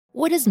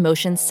What does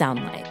motion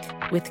sound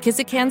like? With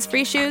Kizikans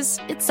free shoes,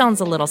 it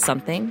sounds a little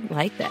something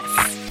like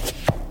this.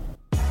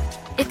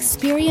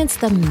 Experience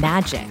the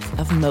magic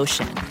of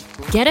motion.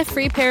 Get a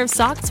free pair of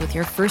socks with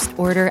your first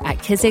order at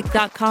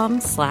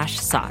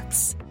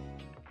kizik.com/socks.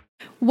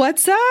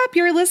 What's up?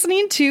 You're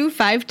listening to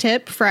 5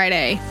 Tip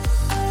Friday.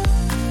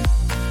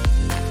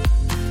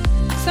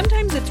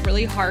 Sometimes it's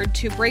really hard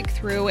to break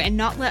through and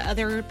not let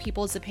other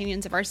people's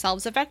opinions of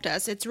ourselves affect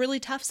us. It's really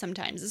tough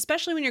sometimes,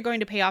 especially when you're going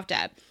to pay off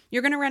debt.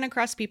 You're going to run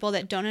across people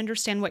that don't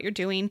understand what you're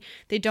doing.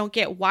 They don't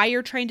get why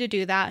you're trying to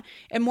do that.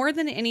 And more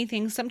than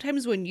anything,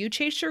 sometimes when you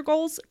chase your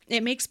goals,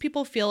 it makes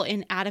people feel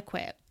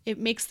inadequate. It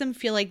makes them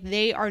feel like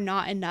they are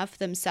not enough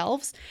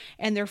themselves,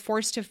 and they're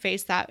forced to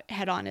face that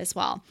head on as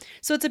well.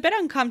 So it's a bit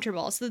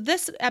uncomfortable. So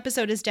this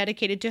episode is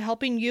dedicated to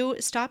helping you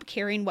stop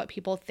caring what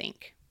people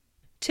think.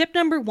 Tip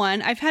number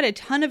 1, I've had a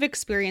ton of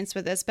experience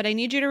with this, but I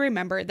need you to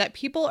remember that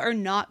people are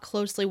not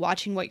closely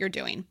watching what you're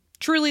doing.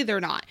 Truly,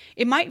 they're not.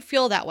 It might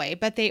feel that way,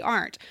 but they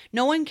aren't.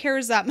 No one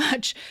cares that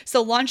much.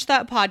 So launch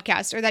that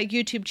podcast or that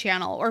YouTube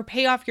channel or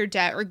pay off your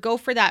debt or go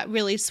for that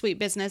really sweet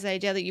business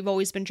idea that you've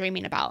always been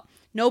dreaming about.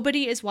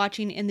 Nobody is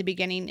watching in the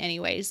beginning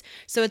anyways,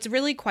 so it's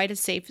really quite a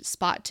safe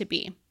spot to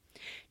be.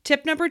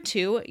 Tip number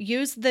 2,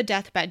 use the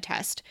deathbed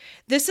test.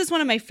 This is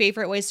one of my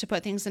favorite ways to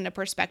put things into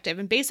perspective.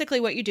 And basically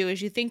what you do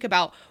is you think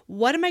about,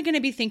 what am I going to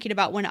be thinking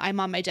about when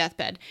I'm on my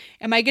deathbed?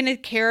 Am I going to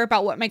care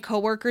about what my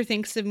coworker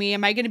thinks of me?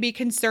 Am I going to be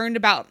concerned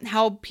about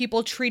how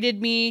people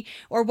treated me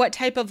or what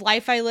type of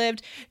life I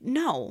lived?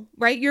 No,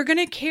 right? You're going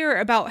to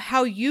care about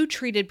how you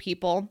treated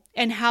people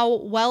and how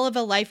well of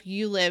a life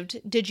you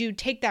lived. Did you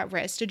take that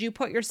risk? Did you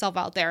put yourself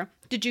out there?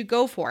 Did you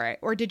go for it,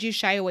 or did you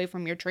shy away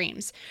from your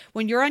dreams?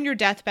 When you're on your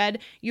deathbed,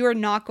 you are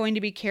not going to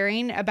be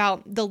caring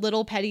about the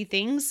little petty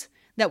things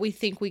that we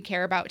think we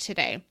care about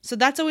today. So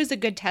that's always a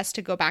good test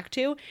to go back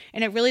to,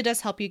 and it really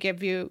does help you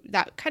give you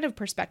that kind of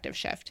perspective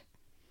shift.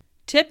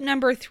 Tip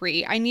number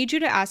 3, I need you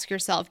to ask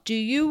yourself, do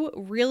you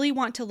really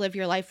want to live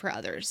your life for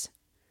others?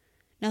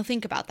 Now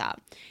think about that.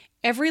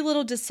 Every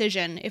little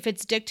decision, if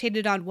it's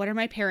dictated on what are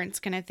my parents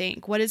going to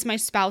think? What is my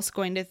spouse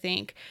going to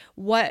think?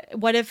 What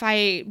if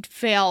I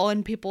fail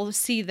and people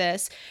see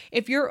this?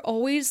 If you're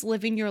always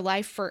living your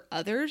life for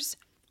others,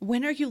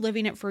 when are you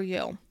living it for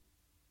you?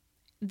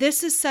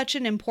 This is such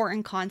an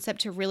important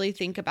concept to really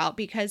think about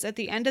because at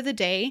the end of the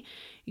day,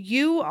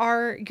 you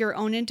are your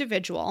own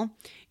individual.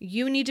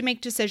 You need to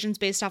make decisions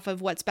based off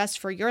of what's best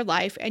for your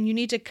life, and you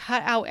need to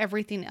cut out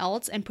everything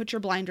else and put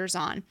your blinders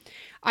on.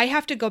 I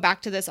have to go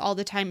back to this all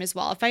the time as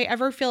well. If I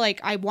ever feel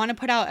like I want to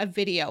put out a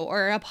video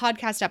or a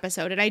podcast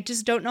episode and I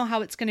just don't know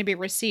how it's going to be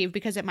received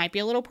because it might be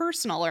a little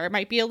personal or it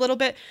might be a little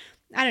bit,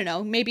 I don't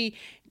know, maybe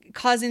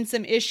causing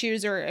some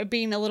issues or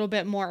being a little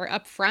bit more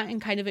upfront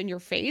and kind of in your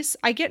face,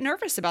 I get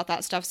nervous about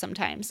that stuff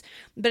sometimes.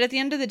 But at the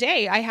end of the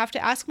day, I have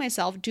to ask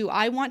myself, do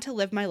I want to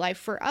live my life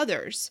for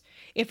others?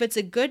 If it's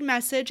a good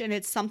message and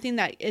it's something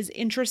that is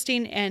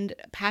interesting and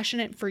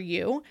passionate for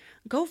you,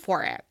 go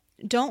for it.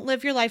 Don't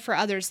live your life for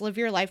others, live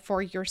your life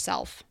for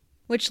yourself.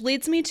 Which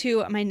leads me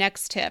to my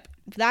next tip.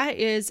 That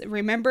is,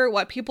 remember,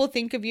 what people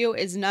think of you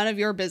is none of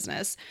your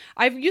business.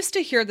 I used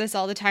to hear this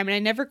all the time and I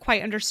never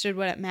quite understood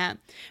what it meant.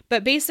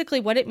 But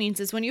basically what it means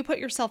is when you put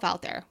yourself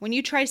out there, when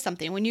you try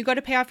something, when you go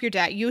to pay off your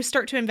debt, you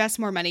start to invest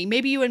more money.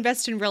 Maybe you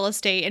invest in real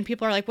estate and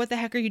people are like, what the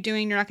heck are you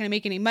doing? You're not going to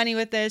make any money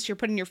with this. You're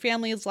putting your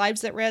family's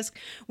lives at risk.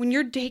 When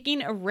you're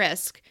taking a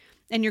risk,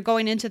 and you're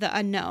going into the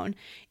unknown,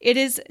 it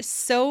is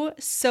so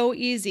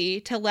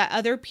easy to let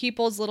other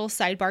people's little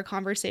sidebar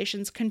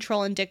conversations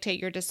control and dictate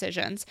your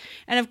decisions.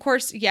 And of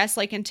course, yes,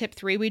 like in tip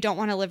 3, we don't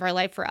want to live our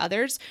life for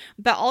others,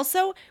 but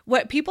also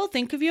what people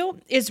think of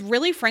you is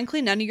really,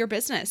 frankly, none of your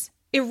business.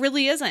 It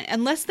really isn't.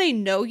 Unless they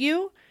know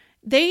you,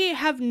 they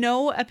have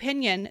no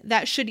opinion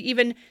that should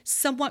even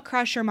somewhat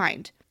cross your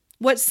mind.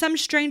 What some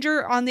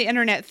stranger on the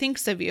internet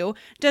thinks of you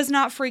does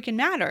not freaking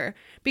matter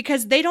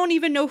because they don't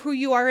even know who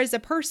you are as a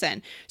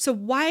person. So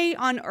why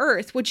on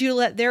earth would you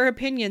let their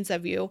opinions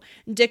of you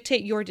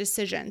dictate your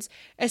decisions?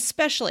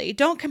 Especially,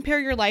 don't compare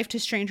your life to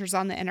strangers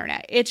on the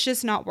internet. It's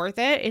just not worth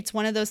it. It's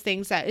one of those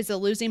things that is a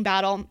losing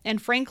battle.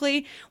 And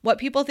frankly, what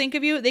people think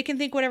of you, they can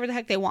think whatever the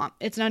heck they want.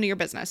 It's none of your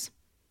business.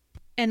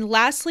 And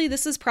lastly,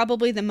 this is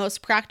probably the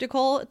most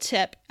practical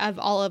tip of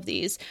all of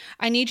these.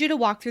 I need you to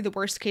walk through the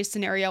worst case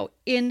scenario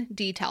in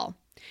detail.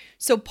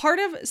 So part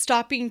of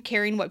stopping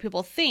caring what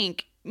people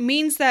think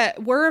means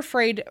that we're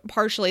afraid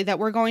partially that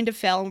we're going to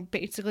fail.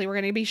 Basically, we're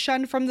going to be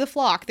shunned from the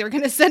flock. They're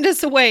going to send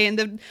us away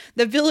and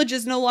the village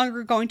is no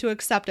longer going to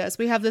accept us.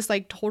 We have this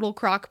like total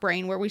croc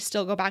brain where we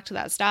still go back to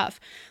that stuff.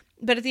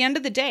 But at the end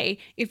of the day,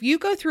 if you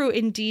go through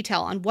in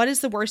detail on what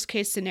is the worst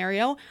case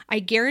scenario, I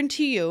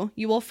guarantee you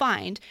will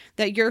find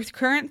that your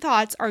current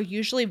thoughts are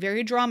usually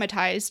very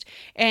dramatized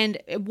and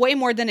way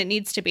more than it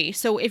needs to be.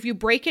 So if you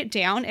break it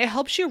down, it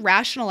helps you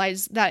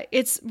rationalize that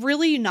it's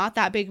really not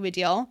that big of a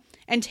deal.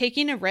 And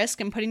taking a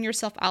risk and putting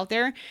yourself out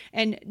there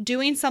and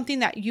doing something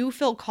that you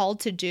feel called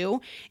to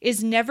do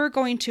is never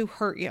going to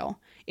hurt you.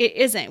 It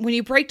isn't. When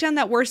you break down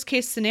that worst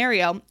case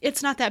scenario,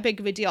 it's not that big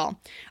of a deal.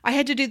 I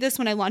had to do this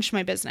when I launched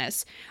my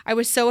business. I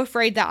was so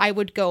afraid that I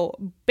would go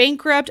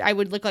bankrupt. I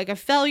would look like a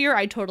failure.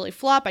 I'd totally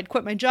flop. I'd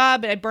quit my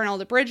job and I'd burn all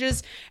the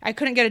bridges. I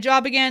couldn't get a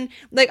job again.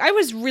 Like, I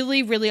was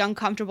really, really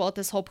uncomfortable with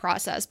this whole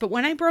process. But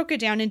when I broke it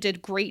down and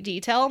did great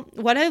detail,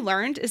 what I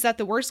learned is that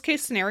the worst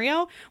case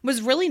scenario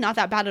was really not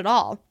that bad at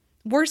all.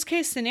 Worst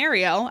case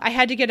scenario, I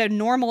had to get a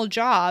normal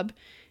job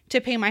to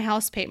pay my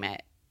house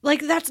payment.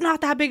 Like, that's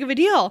not that big of a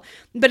deal.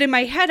 But in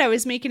my head, I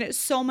was making it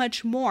so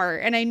much more.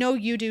 And I know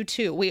you do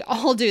too. We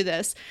all do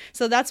this.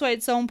 So that's why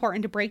it's so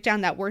important to break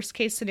down that worst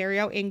case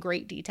scenario in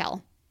great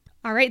detail.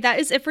 All right, that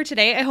is it for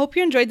today. I hope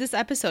you enjoyed this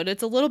episode.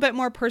 It's a little bit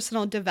more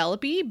personal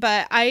developy,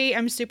 but I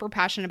am super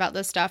passionate about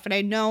this stuff. And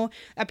I know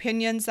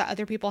opinions that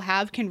other people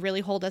have can really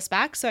hold us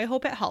back. So I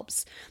hope it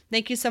helps.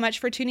 Thank you so much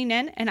for tuning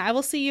in. And I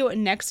will see you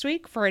next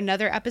week for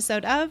another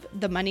episode of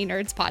the Money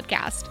Nerds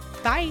Podcast.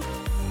 Bye.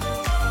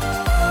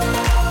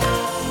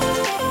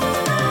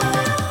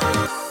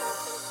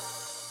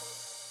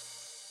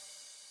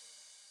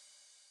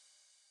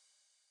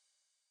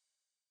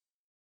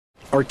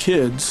 Our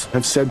kids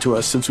have said to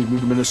us since we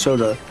moved to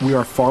Minnesota, we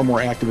are far more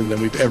active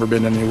than we've ever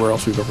been anywhere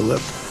else we've ever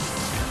lived.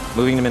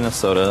 Moving to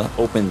Minnesota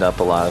opened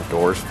up a lot of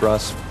doors for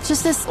us.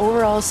 Just this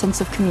overall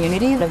sense of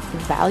community, the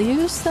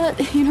values that,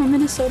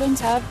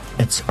 Minnesotans have.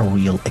 It's a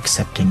real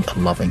accepting,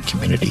 loving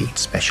community,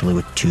 especially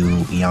with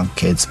 2 young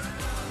kids.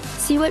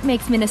 See what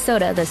makes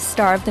Minnesota the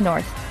star of the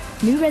North.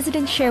 New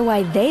residents share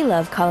why they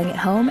love calling it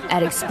home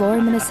at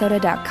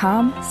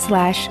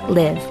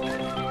exploreminnesota.com/live.